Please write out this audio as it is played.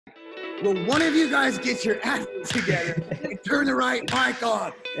Will one of you guys get your act together and turn the right mic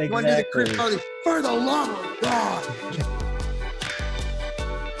on? Exactly. You want to do the Chris Farley? For the love of God.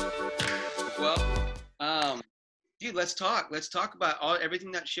 Well, dude, let's talk. Let's talk about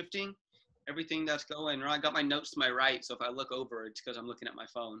everything that's shifting, everything that's going. I got my notes to my right, so if I look over, it's because I'm looking at my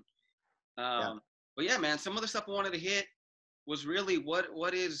phone. But yeah, man, some of the stuff I wanted to hit was really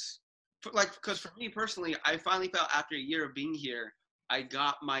what is, like, because for me personally, I finally felt after a year of being here, I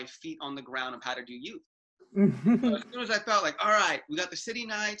got my feet on the ground of how to do youth. So as soon as I felt like, all right, we got the city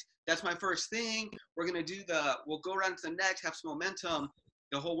night, that's my first thing. We're going to do we'll go around to the next, have some momentum.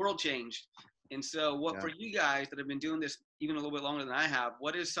 The whole world changed. And so for you guys that have been doing this even a little bit longer than I have,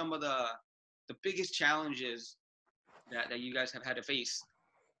 what is some of the biggest challenges that you guys have had to face?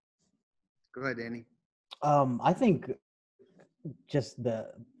 Go ahead, Danny. I think just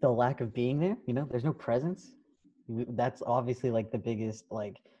the lack of being there, there's no presence. That's obviously like the biggest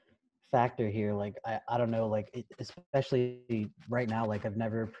factor here. Like I don't know, especially right now, like I've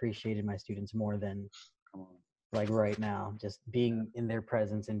never appreciated my students more than like right now, just being in their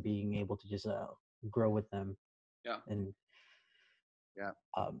presence and being able to just grow with them. And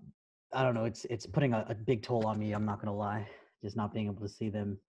I don't know, it's putting a big toll on me, I'm not gonna lie, just not being able to see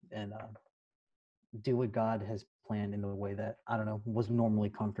them and do what God has planned in the way that, I don't know, was normally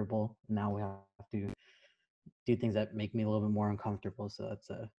comfortable. Now we have to do things that make me a little bit more uncomfortable. So that's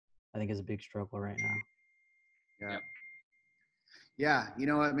I think it's a big struggle right now. Yeah, you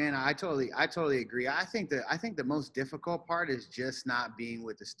know what, man, I totally agree. I think the most difficult part is just not being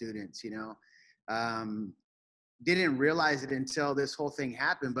with the students, didn't realize it until this whole thing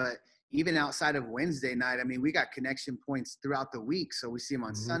happened, but even outside of Wednesday night, I mean, we got connection points throughout the week. So we see them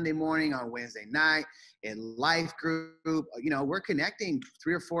on Sunday morning, on Wednesday night, in life group. We're connecting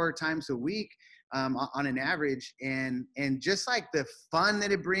 3 or 4 times a week on an average. And just like the fun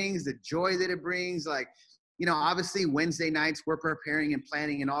that it brings, the joy that it brings, obviously Wednesday nights we're preparing and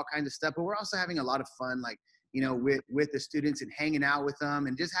planning and all kinds of stuff, but we're also having a lot of fun, with the students and hanging out with them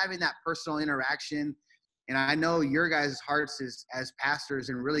and just having that personal interaction. And I know your guys' hearts as pastors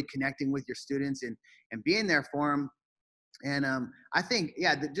and really connecting with your students and being there for them. And I think,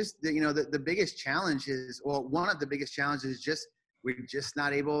 the biggest challenge is, one of the biggest challenges is just, we're just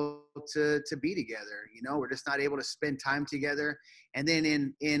not able to be together. We're just not able to spend time together. And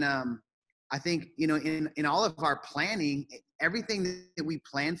then I think, in all of our planning, everything that we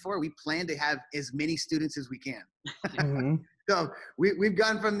plan for, we plan to have as many students as we can. So we've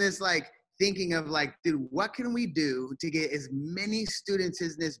gone from this, thinking of dude, what can we do to get as many students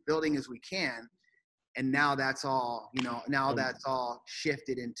in this building as we can? And now that's all, that's all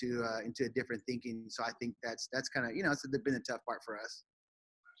shifted into a different thinking. So I think that's kind of, it's been a tough part for us.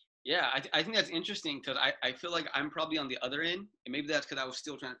 Yeah, I think that's interesting because I feel like I'm probably on the other end, and maybe that's because I was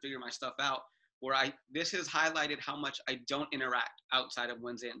still trying to figure my stuff out, where this has highlighted how much I don't interact outside of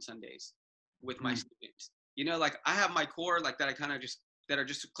Wednesday and Sundays with my students. I have my core that I kind of that are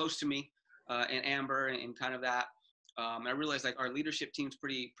just close to me, and Amber and kind of that. I realize our leadership team's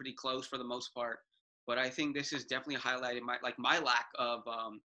pretty close for the most part, but I think this has definitely highlighted my lack of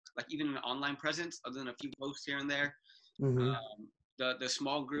even an online presence other than a few posts here and there. The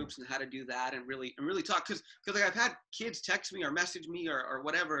small groups and how to do that and really talk, because I've had kids text me or message me or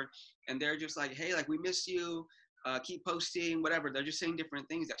whatever, and they're just like, hey, we miss you, keep posting, whatever. They're just saying different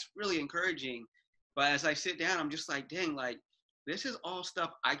things. That's really encouraging. But as I sit down, I'm just like, dang, this is all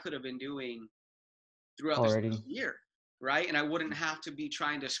stuff I could have been doing throughout this year, right? And I wouldn't have to be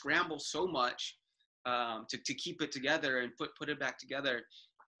trying to scramble so much to keep it together and put it back together.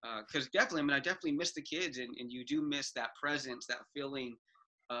 Because definitely, I definitely miss the kids, and you do miss that presence, that feeling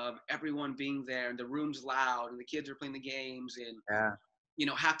of everyone being there, and the room's loud, and the kids are playing the games, and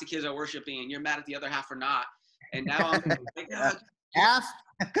half the kids are worshiping, and you're mad at the other half or not. And now I'm like, half.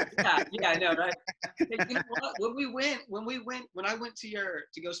 yeah, I know, right? Hey, you know what? When I went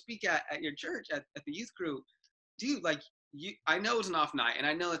to go speak at your church at the youth group, dude, I know it's an off night, and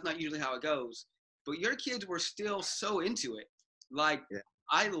I know that's not usually how it goes, but your kids were still so into it,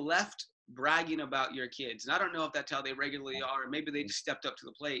 I left bragging about your kids. And I don't know if that's how they regularly are, or maybe they just stepped up to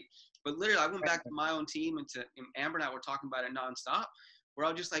the plate. But literally, I went back to my own team, and Amber and I were talking about it nonstop, where I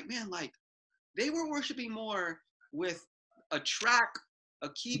was just like, man, they were worshiping more with a track, a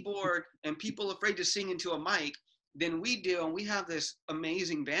keyboard, and people afraid to sing into a mic than we do. And we have this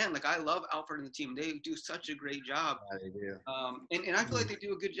amazing band. I love Alfred and the team. They do such a great job. Yeah, they do. And I feel like they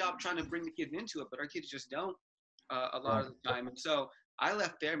do a good job trying to bring the kids into it, but our kids just don't a lot of the time. And so I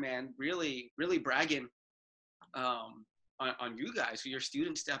left there, man, really, really bragging on you guys, for your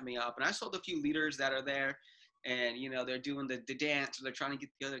students stepping me up. And I saw the few leaders that are there, and they're doing the dance, or they're trying to get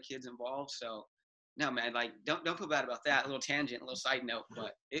the other kids involved. So no, man, like don't feel bad about that. A little tangent, a little side note,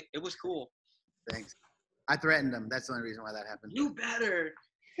 but it was cool. Thanks. I threatened them. That's the only reason why that happened. You better.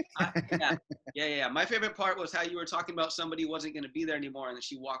 Yeah. My favorite part was how you were talking about somebody wasn't going to be there anymore, and then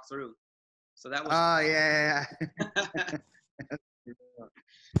she walked through. So that was. Oh yeah.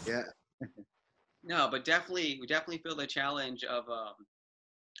 Yeah. No, but we definitely feel the challenge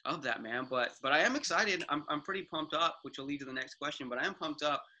of that, man. But I am excited. I'm pretty pumped up, which will lead to the next question. But I am pumped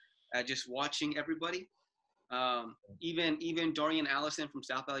up at just watching everybody. Even Dorian and Allison from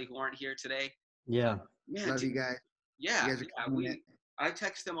South Valley, who aren't here today. Yeah. Man, love you guys. Yeah. You guys are I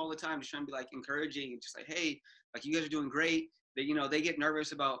text them all the time, just trying to be like encouraging and just like, hey, like you guys are doing great. They get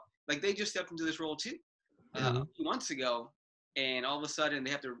nervous about, like, they just stepped into this role too a few months ago, and all of a sudden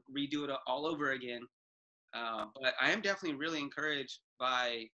they have to redo it all over again. But I am definitely really encouraged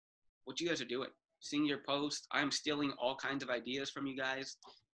by what you guys are doing. Seeing your posts, I'm stealing all kinds of ideas from you guys.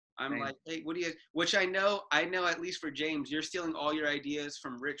 I'm like, hey, what do you? Which I know at least for James, you're stealing all your ideas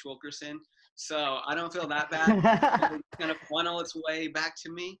from Rich Wilkerson. So I don't feel that bad. It's gonna funnel its way back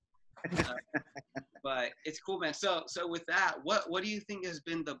to me. But it's cool, man. So with that, what do you think has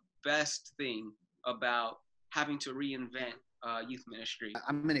been the best thing about having to reinvent youth ministry?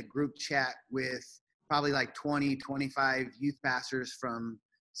 I'm in a group chat with probably like 20, 25 youth pastors from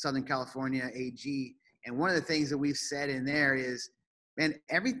Southern California, AG. And one of the things that we've said in there is, man,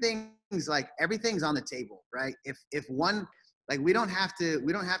 everything's on the table, right? If one, like, we don't have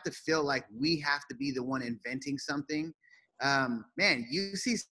to feel like we have to be the one inventing something. Man, you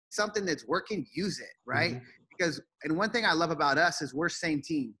see something that's working, use it, right? Mm-hmm. Because, and one thing I love about us is we're same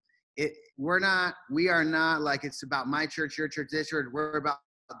team. We are not like it's about my church, your church, this church. We're about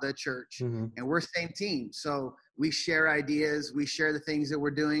the church, and we're same team. So we share ideas, we share the things that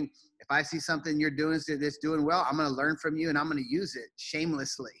we're doing. If I see something you're doing that's doing well, I'm going to learn from you and I'm going to use it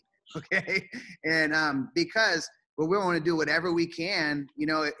shamelessly. Okay. And because we want to do whatever we can,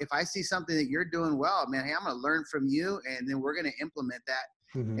 if I see something that you're doing well, man, hey, I'm going to learn from you, and then we're going to implement that.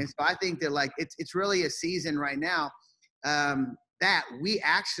 And so I think that, like, it's really a season right now that we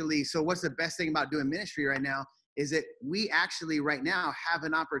actually, so what's the best thing about doing ministry right now is that we actually right now have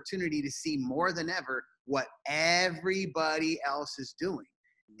an opportunity to see more than ever what everybody else is doing.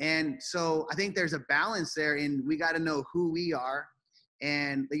 And so I think there's a balance there, and we got to know who we are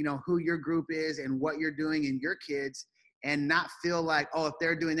and, who your group is and what you're doing and your kids, and not feel like, oh, if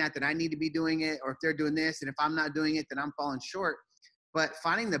they're doing that, then I need to be doing it. Or if they're doing this, and if I'm not doing it, then I'm falling short. But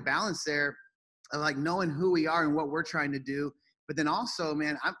finding the balance there, of like knowing who we are and what we're trying to do. But then also,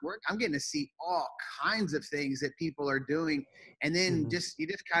 man, I'm getting to see all kinds of things that people are doing. And then you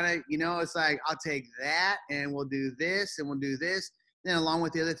just kind of, it's like, I'll take that and we'll do this and we'll do this. Then along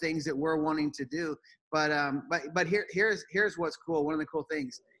with the other things that we're wanting to do. But here's what's cool. One of the cool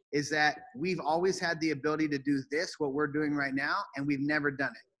things is that we've always had the ability to do this, what we're doing right now, and we've never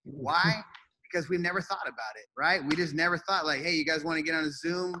done it. Why? Because we've never thought about it, right? We just never thought like, hey, you guys want to get on a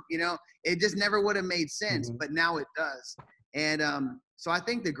Zoom? It just never would have made sense, but now it does. And so I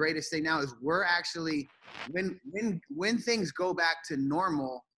think the greatest thing now is we're actually, when things go back to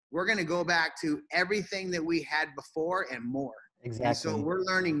normal, we're going to go back to everything that we had before and more. Exactly. And so we're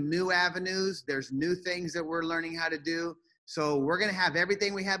learning new avenues. There's new things that we're learning how to do. So we're going to have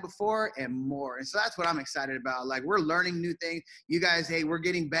everything we had before and more. And so that's what I'm excited about. Like, we're learning new things. You guys, hey, we're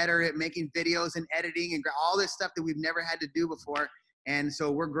getting better at making videos and editing and all this stuff that we've never had to do before. And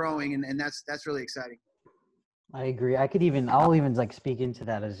so we're growing, and that's really exciting. I agree. I'll even like speak into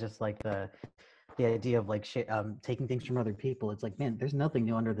that as just like the idea of like taking things from other people. It's like, man, there's nothing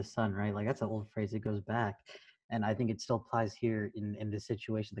new under the sun, right? Like, that's an old phrase that goes back. And I think it still applies here in this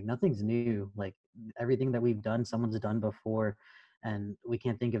situation. Like, nothing's new. Like, everything that we've done, someone's done before. And we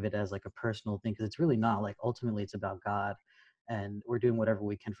can't think of it as like a personal thing, because it's really not. Like, ultimately, it's about God. And we're doing whatever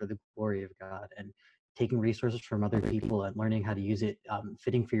we can for the glory of God. And taking resources from other people and learning how to use it,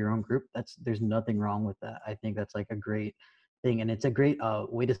 fitting for your own group, there's nothing wrong with that. I think that's like a great thing. And it's a great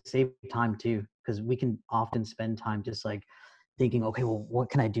way to save time too, because we can often spend time just like thinking, okay, well, what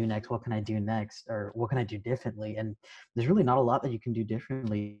can I do next? What can I do next? Or what can I do differently? And there's really not a lot that you can do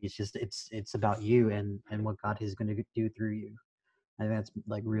differently. It's just, it's about you and what God is going to do through you. I think that's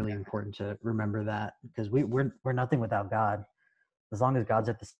like really important to remember that, because we're nothing without God. As long as God's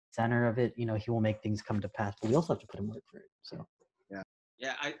at the center of it, he will make things come to pass, but we also have to put in work for it. So.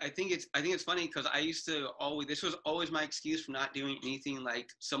 Yeah, I think it's funny, because I used to this was always my excuse for not doing anything like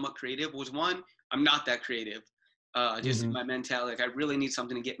somewhat creative, was one, I'm not that creative. Just in my mentality, like, I really need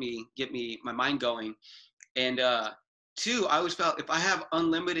something to get me my mind going. And two, I always felt if I have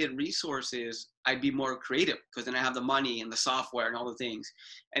unlimited resources, I'd be more creative because then I have the money and the software and all the things.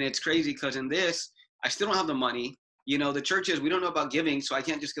 And it's crazy because in this, I still don't have the money. You know, the churches, we don't know about giving, so I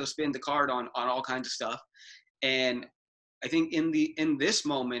can't just go spend the card on all kinds of stuff. And I think in this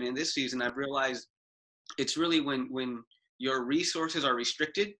moment, in this season, I've realized it's really when your resources are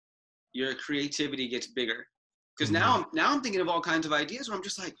restricted, your creativity gets bigger. Because now I'm thinking of all kinds of ideas where I'm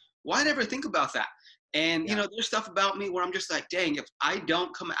just like, why never think about that? And you know, there's stuff about me where I'm just like, dang, if I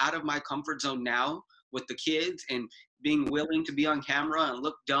don't come out of my comfort zone now with the kids and being willing to be on camera and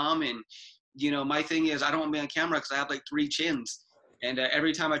look dumb, and you know, my thing is I don't want to be on camera because I have like 3 chins, and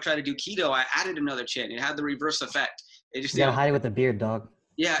every time I try to do keto, I added another chin. It had the reverse effect. It just You gotta hide it with a beard, dog.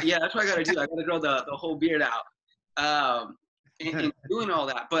 yeah, that's what I gotta do. I gotta grow the whole beard out, and doing all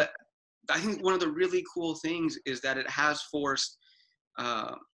that. But I think one of the really cool things is that it has forced.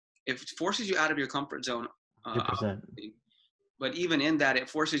 It forces you out of your comfort zone. 100%. But even in that, it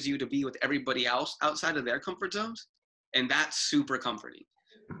forces you to be with everybody else outside of their comfort zones, and that's super comforting.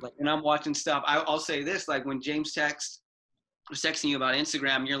 Like when I'm watching stuff, I'll say this: like when James was texting you about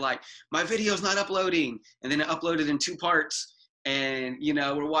Instagram, you're like, my video's not uploading, and then it uploaded in 2 parts, and you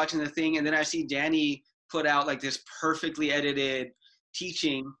know we're watching the thing, and then I see Danny put out like this perfectly edited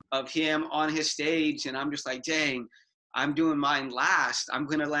teaching of him on his stage, and I'm just like, dang, I'm doing mine last. I'm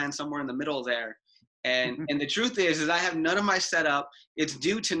gonna land somewhere in the middle there. And the truth is I have none of my setup. It's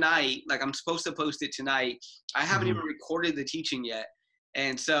due tonight. Like I'm supposed to post it tonight. I haven't even recorded the teaching yet.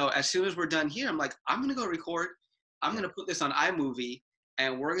 And so as soon as we're done here, I'm like, I'm gonna go record. I'm gonna put this on iMovie,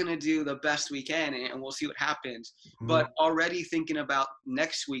 and we're gonna do the best we can, and we'll see what happens. But already thinking about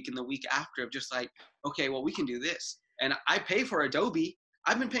next week and the week after of just like, okay, well, we can do this. And I pay for Adobe.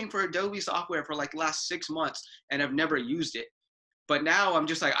 I've been paying for Adobe software for like the last 6 months, and I've never used it. But now I'm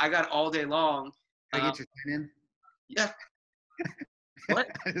just like, I got all day long. Can I get your tin in? Yeah. What?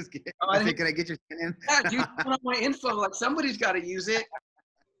 I just kidding. I said, can I get your tin in? Yeah, dude, put on my info. Like somebody's got to use it.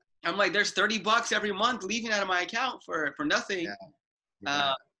 I'm like, there's $30 every month leaving out of my account for nothing.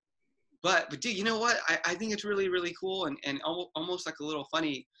 Yeah. But dude, you know what? I think it's really, really cool and almost like a little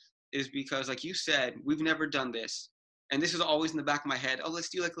funny is because like you said, we've never done this. And this is always in the back of my head. Oh, let's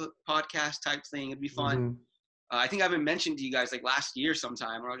do like a podcast type thing. It'd be fun. I think I've been mentioned to you guys like last year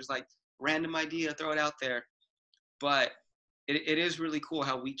sometime where I was just like, random idea, throw it out there. But it is really cool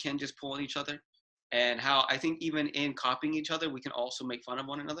how we can just pull on each other, and how I think even in copying each other, we can also make fun of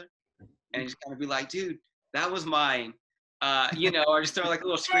one another and just kind of be like, dude, that was mine. You know, or just throw like a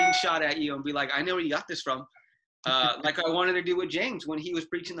little screenshot at you and be like, I know where you got this from. Like I wanted to do with James when he was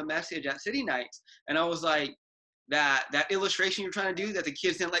preaching the message at City Nights. And I was like, that illustration you're trying to do that the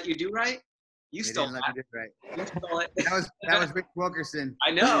kids didn't let you do right, you stole that. Right. You stole it. That was Rick Wilkerson.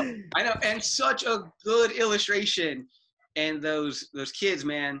 I know. And such a good illustration. And those kids,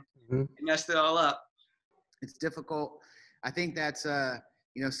 man, messed it all up. It's difficult. I think that's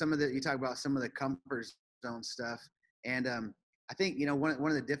you know, you talk about some of the comfort zone stuff, and I think, you know, one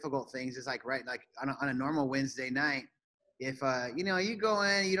of the difficult things is like, right, like on a normal Wednesday night, if you know, you go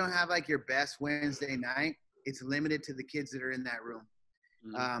in, you don't have like your best Wednesday night, it's limited to the kids that are in that room.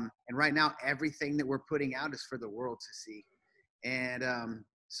 And right now, everything that we're putting out is for the world to see. And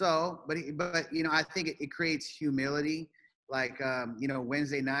but you know, I think it creates humility. Like, you know,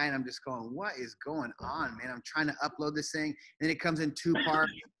 Wednesday night, I'm just going, what is going on, man? I'm trying to upload this thing. And then it comes in 2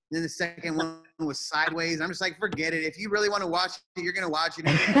 parts. Then the second one was sideways. I'm just like, forget it. If you really want to watch it, you're going to watch it.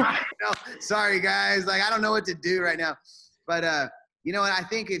 You know, sorry, guys. Like, I don't know what to do right now. But, you know, I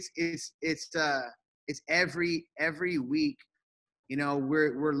think it's every week, you know,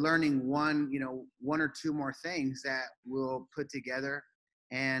 we're learning one or 2 more things that we'll put together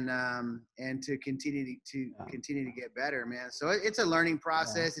and to continue to get better, man. So it's a learning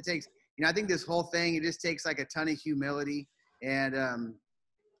process. It takes, you know, I think this whole thing, it just takes like a ton of humility and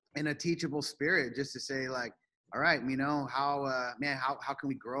a teachable spirit, just to say like, all right, you know, how can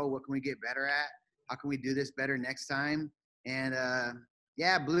we grow? What can we get better at? How can we do this better next time? And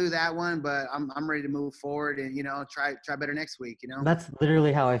blew that one, but I'm ready to move forward and, you know, try better next week, you know? That's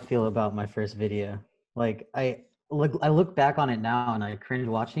literally how I feel about my first video. Like I look back on it now and I cringe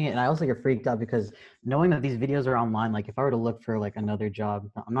watching it, and I also get freaked out because knowing that these videos are online, like if I were to look for like another job,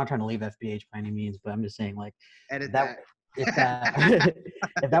 I'm not trying to leave FBH by any means, but I'm just saying like edit that. If that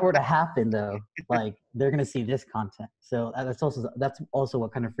if that were to happen though, like they're gonna see this content. So that's also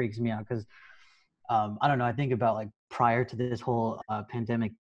what kind of freaks me out, because I don't know, I think about like prior to this whole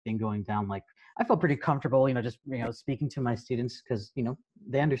pandemic thing going down, like I felt pretty comfortable, you know, just, you know, speaking to my students because, you know,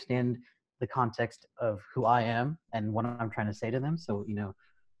 they understand the context of who I am and what I'm trying to say to them. So, you know,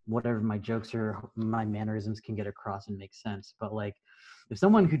 whatever my jokes or my mannerisms can get across and make sense. But like, if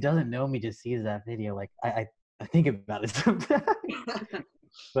someone who doesn't know me just sees that video, like I think about it sometimes.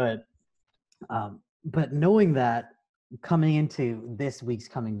 but but knowing that coming into this week's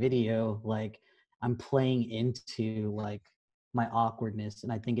coming video, like I'm playing into like my awkwardness,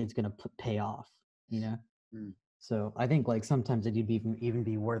 and I think it's gonna pay off, you know. Mm. So I think like sometimes it'd even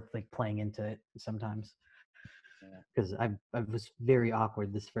be worth like playing into it sometimes, because I was very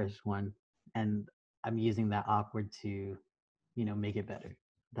awkward this first one, and I'm using that awkward to, you know, make it better.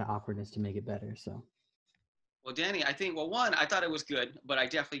 The awkwardness to make it better. So Well, Danny, I think, well, one, I thought it was good, but I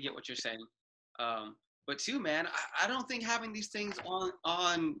definitely get what you're saying. But two, man, I don't think having these things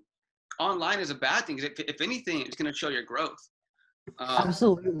on online is a bad thing. If anything, it's going to show your growth.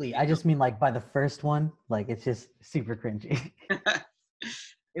 absolutely. I just mean like by the first one, like it's just super cringy.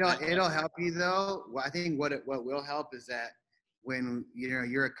 It'll help you though. Well, I think what will help is that when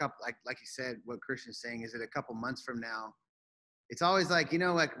you're a couple, like you said, what Christian's saying is that a couple months from now, it's always like,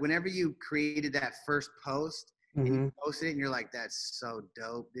 like whenever you created that first post and you posted it and you're like, that's so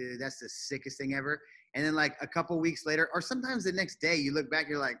dope, dude. That's the sickest thing ever. And then like a couple weeks later, or sometimes the next day, you look back,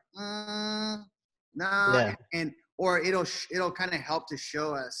 you're like, nah. Yeah. Or it'll kind of help to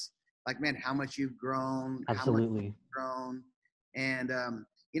show us like, man, how much you've grown, Absolutely. And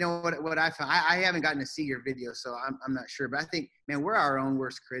what I found, I haven't gotten to see your video, so I'm not sure, but I think, man, we're our own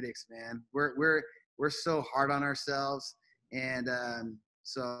worst critics, man. We're so hard on ourselves. And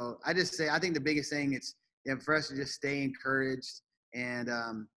so I just say, I think the biggest thing is for us to just stay encouraged. And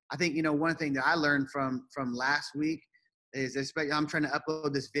I think, one thing that I learned from last week is, especially I'm trying to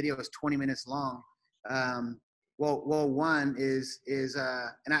upload this video. It's 20 minutes long. Well, one is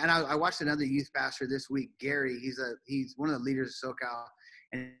and I watched another youth pastor this week, Gary. He's one of the leaders of SoCal,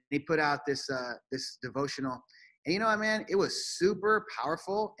 and he put out this devotional. And man, it was super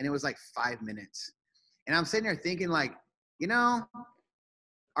powerful, and it was like 5 minutes. And I'm sitting there thinking, like,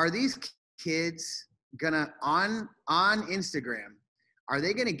 are these kids gonna on Instagram? Are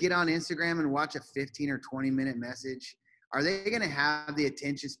they gonna get on Instagram and watch a 15 or 20-minute message? Are they going to have the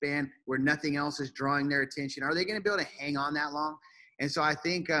attention span where nothing else is drawing their attention? Are they going to be able to hang on that long? And so I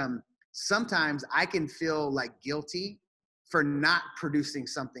think sometimes I can feel like guilty for not producing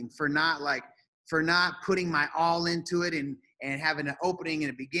something, for not putting my all into it and having an opening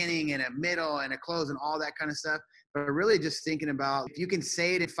and a beginning and a middle and a close and all that kind of stuff. But really just thinking about, if you can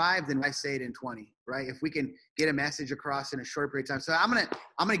say it in 5, then why say it in 20, right? If we can get a message across in a short period of time. So I'm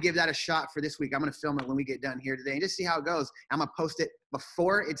gonna give that a shot for this week. I'm gonna film it when we get done here today and just see how it goes. I'm gonna post it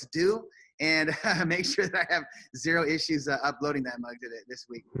before it's due and make sure that I have zero issues uploading that mug this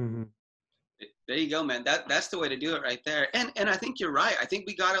week. Mm-hmm. There you go, man. That's the way to do it right there. And I think you're right. I think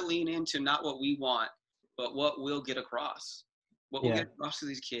we got to lean into not what we want, but what we'll get across. What we'll get across to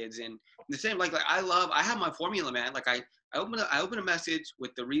these kids. And the same, like I have my formula, man. Like I open a message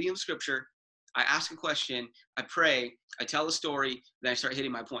with the reading of scripture. I ask a question, I pray, I tell a story, then I start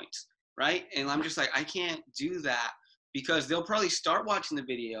hitting my points, right? And I'm just like, I can't do that because they'll probably start watching the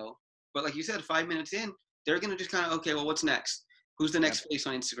video, but like you said, 5 minutes in, they're going to just kind of, okay, well, what's next? Who's the next face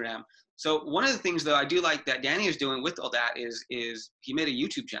on Instagram? So one of the things, though, I do like that Danny is doing with all that is he made a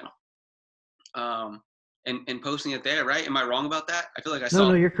YouTube channel and posting it there, right? Am I wrong about that? I feel like I saw.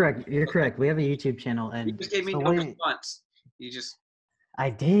 No, you're correct. You're correct. We have a YouTube channel, and you just gave me no response. You just. I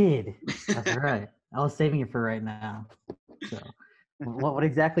did. That's right. I was saving it for right now. So what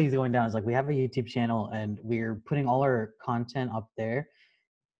exactly is going down is like we have a YouTube channel and we're putting all our content up there.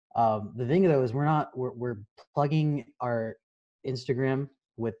 The thing though is we're plugging our Instagram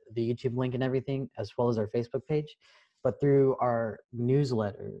with the YouTube link and everything, as well as our Facebook page. But through our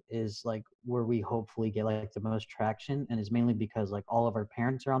newsletter is like where we hopefully get like the most traction, and is mainly because like all of our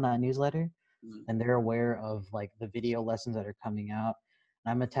parents are on that newsletter and they're aware of like the video lessons that are coming out.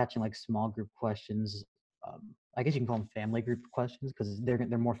 I'm attaching like small group questions. I guess you can call them family group questions because they're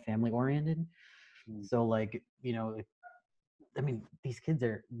more family oriented. So like, these students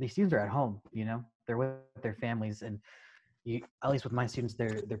are at home, they're with their families, and at least with my students,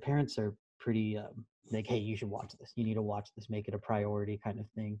 their parents are pretty like, hey, you should watch this. You need to watch this, make it a priority kind of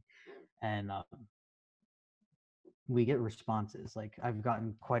thing. And we get responses. Like I've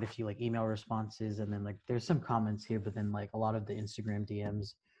gotten quite a few like email responses, and then like there's some comments here, but then like a lot of the Instagram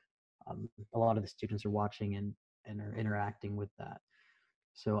DMs, a lot of the students are watching and are interacting with that.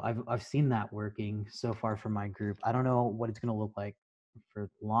 So I've seen that working so far for my group. I don't know what it's going to look like for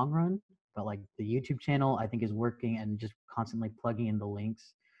the long run, but like the YouTube channel I think is working, and just constantly plugging in the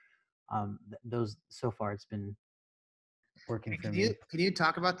links. Those so far it's been working for me. Can you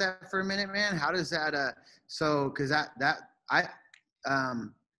talk about that for a minute, man? How does that because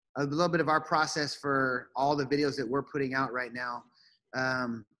a little bit of our process for all the videos that we're putting out right now.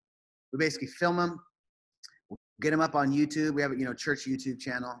 We basically film them, get them up on YouTube. We have a church YouTube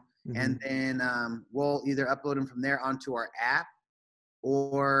channel, and then we'll either upload them from there onto our app,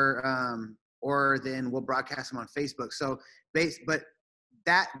 or then we'll broadcast them on Facebook. So but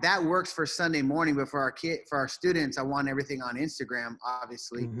that works for Sunday morning, but for our students, I want everything on Instagram,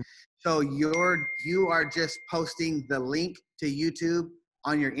 obviously. So you are just posting the link to YouTube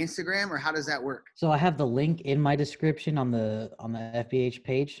on your Instagram, or how does that work? So I have the link in my description on the FBH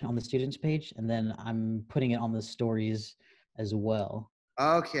page, on the students page, and then I'm putting it on the stories as well.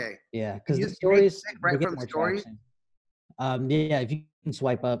 Okay. Yeah, because the stories right from stories. Yeah, if you can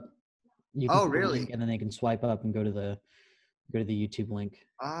swipe up, you can click the link, and then they can swipe up and go to the YouTube link.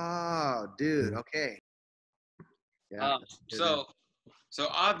 Oh, dude. Okay. Yeah. So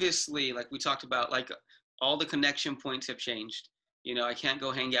obviously, like we talked about, like all the connection points have changed. I can't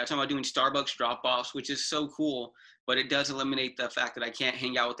go hang out. I'm talking about doing Starbucks drop-offs, which is so cool, but it does eliminate the fact that I can't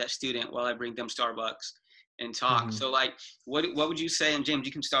hang out with that student while I bring them Starbucks and talk. So like, what would you say, and James,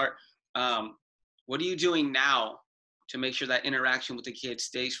 you can start, what are you doing now to make sure that interaction with the kids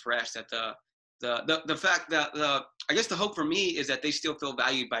stays fresh, that the fact that I guess the hope for me is that they still feel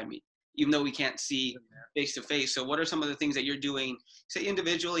valued by me, even though we can't see face to face. So what are some of the things that you're doing, say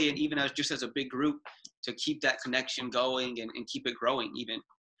individually and even as a big group, to keep that connection going and keep it growing even?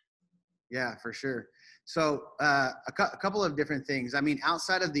 Yeah, for sure. So a couple of different things. I mean,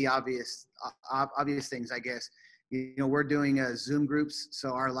 outside of the obvious things, I guess, we're doing Zoom groups.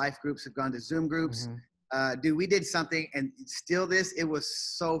 So our life groups have gone to Zoom groups. Dude, we did something, and it was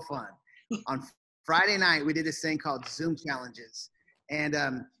so fun. On Friday night, we did this thing called Zoom challenges. And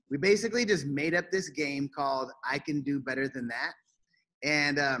we basically just made up this game called I Can Do Better Than That.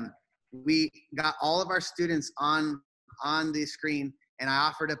 And we got all of our students on the screen, and I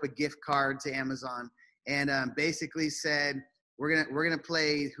offered up a gift card to Amazon, and basically said, we're gonna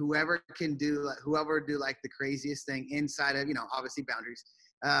play whoever do like the craziest thing inside of, obviously boundaries,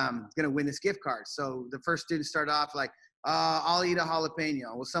 gonna win this gift card. So the first student started off like, I'll eat a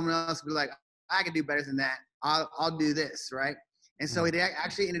jalapeno. Well, someone else would be like, I can do better than that. I'll do this, right? And so it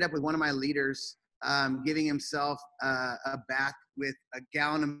actually ended up with one of my leaders giving himself a bath with a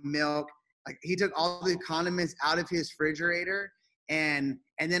gallon of milk. Like, he took all the condiments out of his refrigerator, and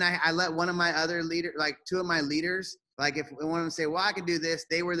then I let one of my other leaders, like two of my leaders, like if one of them say, well, I can do this,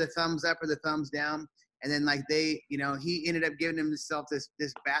 they were the thumbs up or the thumbs down. And then like he ended up giving himself this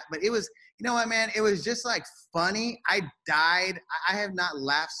bath. But it was, what, man, it was just like funny. I died. I have not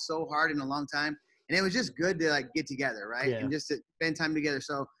laughed so hard in a long time. And it was just good to like get together, right? Yeah. And just to spend time together.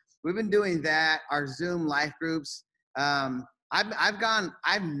 So we've been doing that. Our Zoom life groups.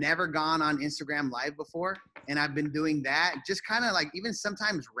 I've never gone on Instagram Live before, and I've been doing that just kind of like even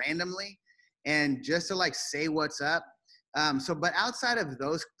sometimes randomly, and just to like say what's up. But outside of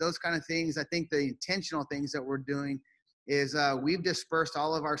those kind of things, I think the intentional things that we're doing is we've dispersed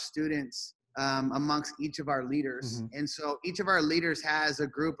all of our students amongst each of our leaders. And so each of our leaders has a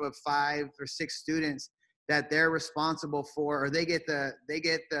group of 5 or 6 students that they're responsible for, or they get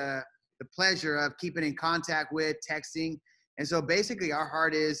the pleasure of keeping in contact with, texting. And so basically our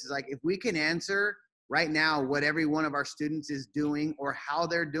heart is like, if we can answer right now what every one of our students is doing or how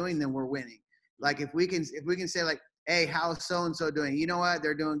they're doing, then we're winning. Like if we can say like, hey, how's so-and-so doing? You know what?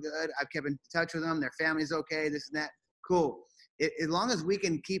 They're doing good. I've kept in touch with them. Their family's okay, this and that. Cool. As long as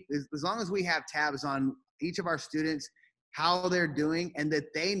we have tabs on each of our students, how they're doing, and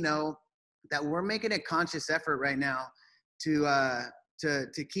that they know that we're making a conscious effort right now to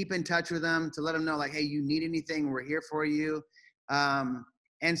keep in touch with them, to let them know like, hey, you need anything, we're here for you.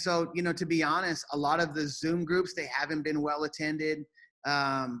 And so, to be honest, a lot of the Zoom groups, they haven't been well attended.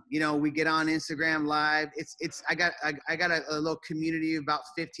 We get on Instagram Live. I got a little community of about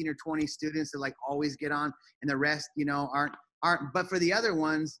 15 or 20 students that like always get on, and the rest, aren't. But for the other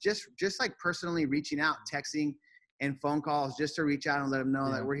ones, just like personally reaching out, texting and phone calls, just to reach out and let them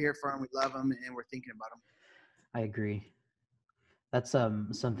know that we're here for them, we love them, and we're thinking about them. I agree. That's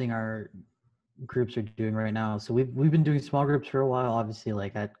something our groups are doing right now. So we've been doing small groups for a while, obviously,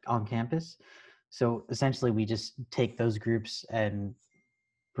 like on campus. So essentially we just take those groups and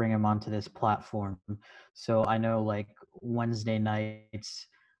bring them onto this platform. So I know like Wednesday nights,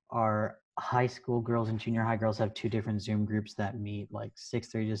 our high school girls and junior high girls have 2 different Zoom groups that meet like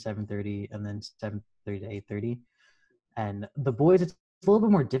 6:30 to 7:30 and then 7:30 to 8:30. And the boys, it's a little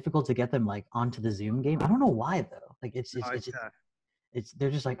bit more difficult to get them like onto the Zoom game. I don't know why though. Like they're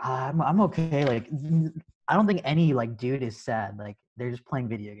just like, I'm okay. Like I don't think any like dude is sad. Like they're just playing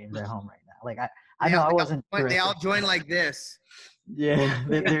video games at home right now. Like I know I wasn't. They all join like this. Yeah,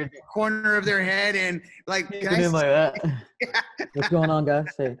 they're corner of their head and like, can I in like that. Yeah. What's going on, guys?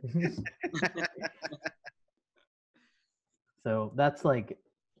 Hey. So that's like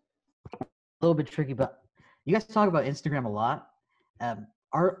a little bit tricky, but you guys talk about Instagram a lot.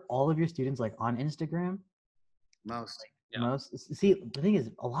 Are all of your students like on Instagram? Most. Yeah. Most. See, the thing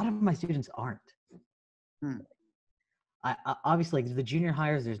is, a lot of my students aren't. Hmm. I obviously like the junior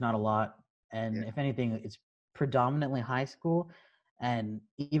hires. There's not a lot, and if anything, it's predominantly high school, and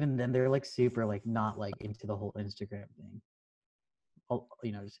even then, they're like super like not like into the whole Instagram thing.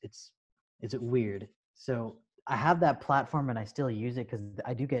 You know, it's weird. So I have that platform and I still use it because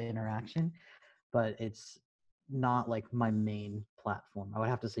I do get interaction, but it's not like my main platform. I would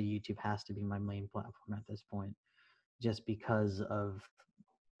have to say YouTube has to be my main platform at this point, just because of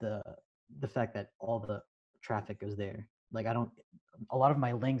the the fact that all the traffic goes there. Like I don't, a lot of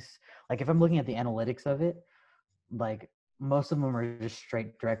my links, like if I'm looking at the analytics of it, like most of them are just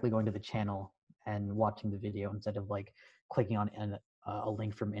straight directly going to the channel and watching the video instead of like clicking on a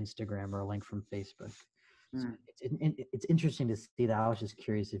link from Instagram or a link from Facebook. So Hmm. it's interesting to see that. I was just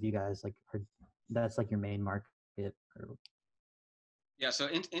curious if you guys like are, that's like your main market. Or... Yeah, so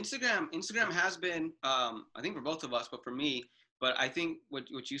Instagram has been, I think for both of us, but for me, but I think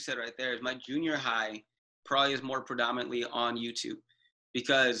what you said right there is my junior high probably is more predominantly on YouTube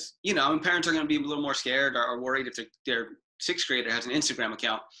because, you know, I mean, parents are going to be a little more scared or worried if their sixth grader has an Instagram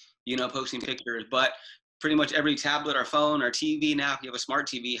account, you know, posting pictures. But pretty much every tablet or phone or TV now, if you have a smart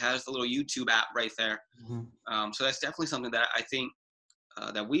TV, has the little YouTube app right there. Mm-hmm. So that's definitely something that I think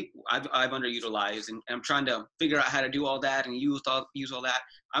that I've underutilized, and I'm trying to figure out how to do all that and use all that.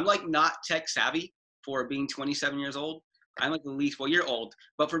 I'm like not tech savvy for being 27 years old. I'm like the least. Well, you're old,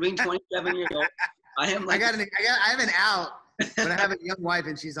 but for being 27 years old, I am like. I have an out, but I have a young wife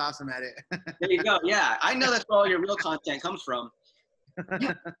and she's awesome at it. There you go. Yeah, I know that's where all your real content comes from.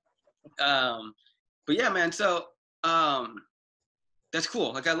 But yeah, man. So that's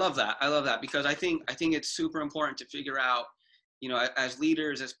cool. Like I love that. I love that because I think it's super important to figure out, you know, as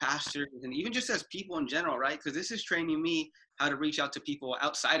leaders, as pastors, and even just as people in general, right? Because this is training me how to reach out to people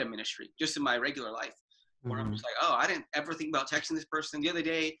outside of ministry, just in my regular life, where I'm just like, oh, I didn't ever think about texting this person. The other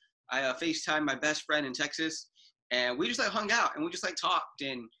day, I FaceTimed my best friend in Texas, and we just like hung out and we just like talked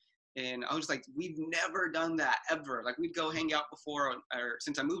and I was like, we've never done that ever. Like we'd go hang out before, or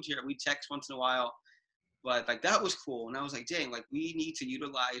since I moved here, we'd text once in a while. But like that was cool, and I was like, dang, like we need to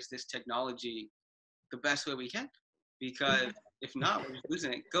utilize this technology the best way we can, because if not, we're just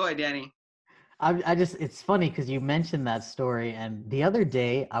losing it. Go ahead, Danny. I just, it's funny because you mentioned that story, and the other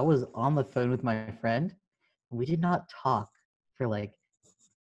day I was on the phone with my friend. We did not talk for like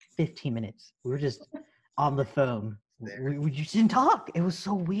 15 minutes. We were just on the phone. We just didn't talk. It was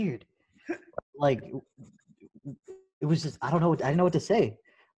so weird. Like it was just, I don't know. I didn't know what to say,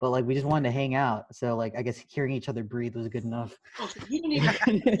 but like we just wanted to hang out. So like I guess hearing each other breathe was good enough. Oh, so you didn't even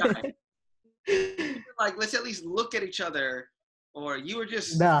have time. You were like, let's at least look at each other, or you were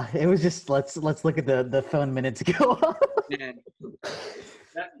just. Nah, it was just let's look at the phone minutes go. Man,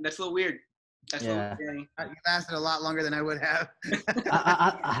 that's a little weird. That's Yeah. a little You lasted a lot longer than I would have.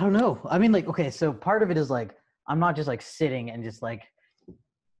 I don't know. I mean, like, okay, so part of it is like I'm not just like sitting and just like, you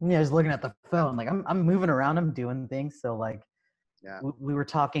know, just looking at the phone. Like I'm moving around, I'm doing things. So like, Yeah. we were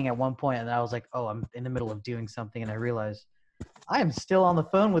talking at one point, and I was like, oh, I'm in the middle of doing something, and I realized I am still on the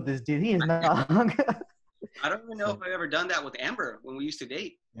phone with this dude. He is not. I don't even know if I've ever done that with Amber when we used to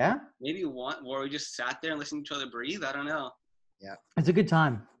date. Yeah. Maybe one where we just sat there and listened to each other breathe. I don't know. Yeah. It's a good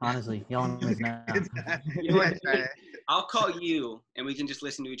time, honestly. Y'all always know. You know what? I'll call you and we can just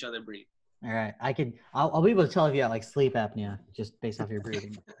listen to each other breathe. All right, I'll be able to tell if you got like sleep apnea just based off your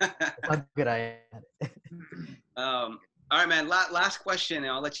breathing. That's how good I am. All right, man. Last question,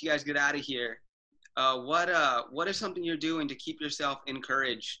 and I'll let you guys get out of here. What is something you're doing to keep yourself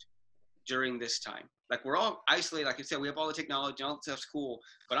encouraged during this time? Like we're all isolated. Like I said, we have all the technology, all that stuff's cool,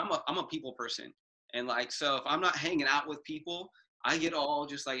 but I'm a people person, and like so if I'm not hanging out with people, I get all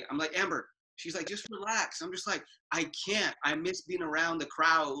just like I'm like Amber. She's like, just relax. I'm just like, I can't. I miss being around the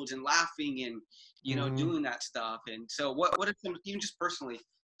crowds and laughing and you know doing that stuff. And so what are some, even just personally,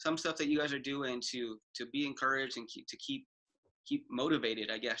 some stuff that you guys are doing to be encouraged and keep motivated,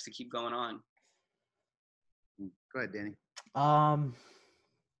 I guess, to keep going on? Go ahead, Danny. I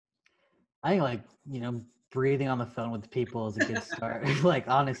think like, you know, breathing on the phone with people is a good start. Like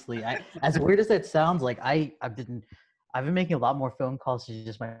honestly, as weird as that sounds, like I've been making a lot more phone calls to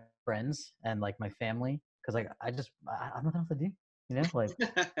just my friends and like my family, because like I have nothing else to do, you know,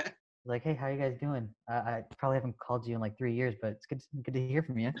 like hey, how you guys doing? I probably haven't called you in like 3 years, but it's good to hear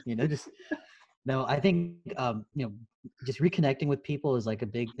from you, you know, just No, I think just reconnecting with people is like a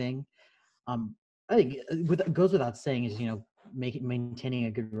big thing. I think goes without saying is maintaining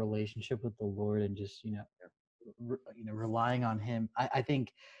a good relationship with the Lord and just relying on Him. I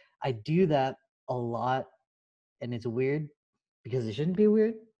think I do that a lot, and it's weird because it shouldn't be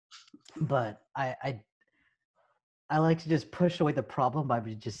weird, but I like to just push away the problem by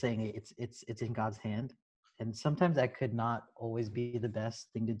just saying it's in God's hand. And sometimes that could not always be the best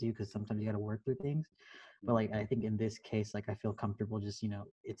thing to do because sometimes you got to work through things. But like I think in this case, like I feel comfortable just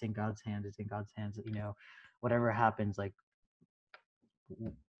it's in God's hands. It's in God's hands. Whatever happens, like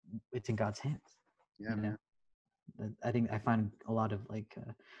it's in God's hands. Yeah, man. I think I find a lot of like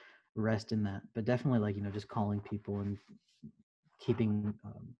rest in that. But definitely like just calling people and keeping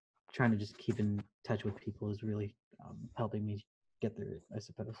trying to just keep in touch with people is really helping me get through it, I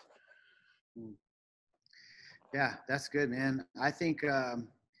suppose. Yeah, that's good, man. I think I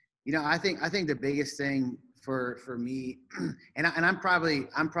think the biggest thing for me, and I'm probably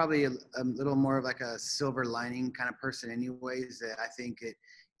a little more of like a silver lining kind of person, anyways. That I think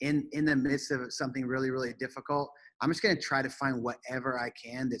in the midst of something really really difficult, I'm just gonna try to find whatever I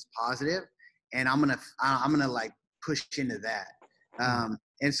can that's positive, and I'm gonna like push into that.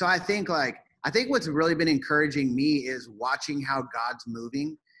 And so I think what's really been encouraging me is watching how God's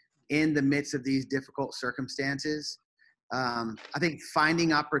moving in the midst of these difficult circumstances. I think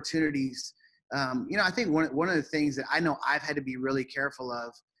finding opportunities, I think one of the things that I know I've had to be really careful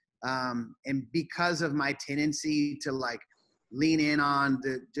of, and because of my tendency to like lean in on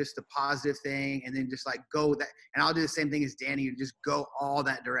just the positive thing and then just like go that, and I'll do the same thing as Danny, you just go all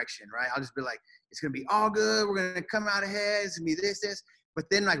that direction, right? I'll just be like, it's going to be all good. We're going to come out ahead. It's going to be this. But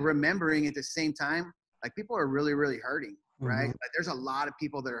then like remembering at the same time, like people are really, really hurting, right? Like there's a lot of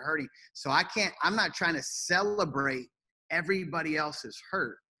people that are hurting. So I'm not trying to celebrate everybody else's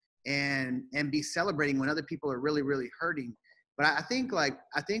hurt and be celebrating when other people are really, really hurting. But I think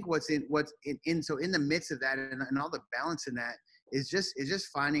what's in the midst of that and all the balance in that is just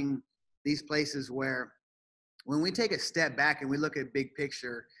finding these places where when we take a step back and we look at big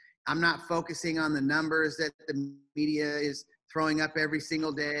picture, I'm not focusing on the numbers that the media is throwing up every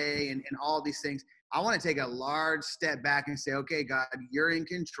single day and all these things. I want to take a large step back and say, okay, God, you're in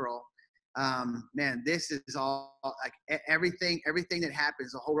control. Man, this is all like everything that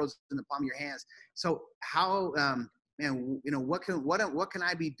happens, the whole world's in the palm of your hands. So how, man, what can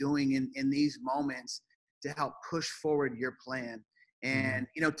I be doing in these moments to help push forward your plan? And,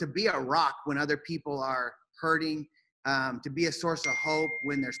 to be a rock when other people are hurting, to be a source of hope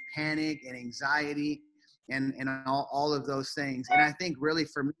when there's panic and anxiety and all of those things. And I think really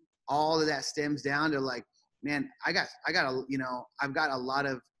for me, all of that stems down to like, man, I've got a lot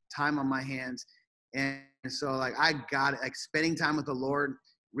of time on my hands. And so like, I got like spending time with the Lord,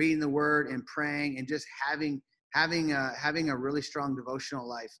 reading the word and praying and just having a really strong devotional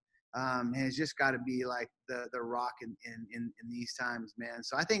life. And it's just got to be like the rock in these times, man.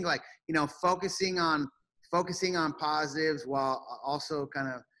 So I think like, focusing on positives while also kind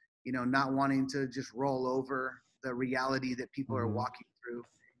of, not wanting to just roll over the reality that people are walking through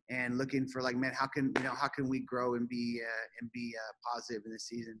and looking for like, man, how can we grow and be positive in this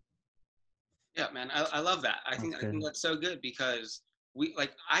season? Yeah, man, I love that. I think that's so good because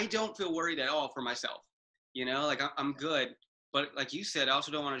I don't feel worried at all for myself. Like I'm good, but like you said, I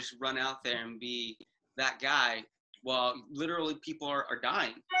also don't want to just run out there and be that guy while literally people are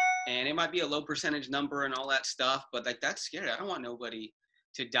dying. And it might be a low percentage number and all that stuff, but like that's scary. I don't want nobody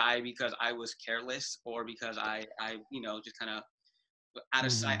to die because I was careless or because I just kind of out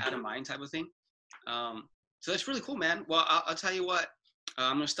of sight, out of mind type of thing. So that's really cool, man. Well, I'll tell you what,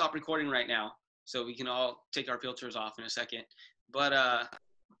 I'm gonna stop recording right now so we can all take our filters off in a second. But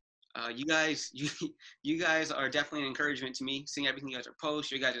you guys are definitely an encouragement to me. Seeing everything you guys are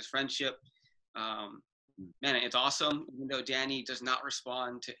post, your guys' friendship, man, it's awesome. Even though Danny does not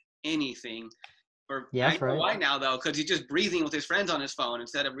respond to anything. I know why now though, because he's just breathing with his friends on his phone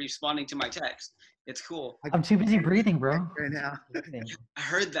instead of responding to my text. It's cool. I'm too busy breathing, bro. Right now. I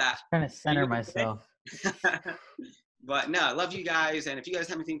heard that. I'm trying to center myself. But no, I love you guys, and if you guys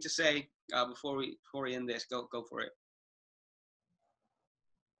have anything to say before we end this, go for it.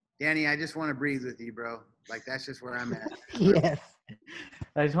 Danny, I just want to breathe with you, bro. Like that's just where I'm at. Yes.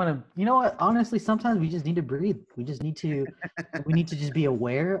 I just want to, you know what? Honestly, sometimes we just need to breathe. We need to just be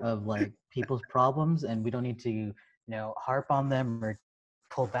aware of like people's problems, and we don't need to, harp on them or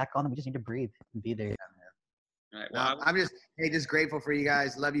pull back on them. We just need to breathe and be there. Yeah, all right. Well, I'm just grateful for you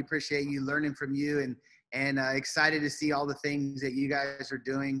guys. Love you, appreciate you, learning from you, and excited to see all the things that you guys are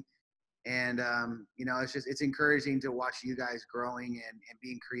doing. And it's encouraging to watch you guys growing and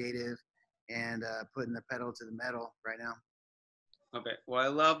being creative and putting the pedal to the metal right now. Okay. Well, I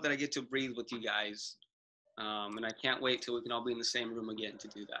love that I get to breathe with you guys. And I can't wait till we can all be in the same room again to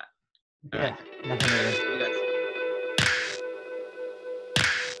do that. Yeah, definitely. You guys.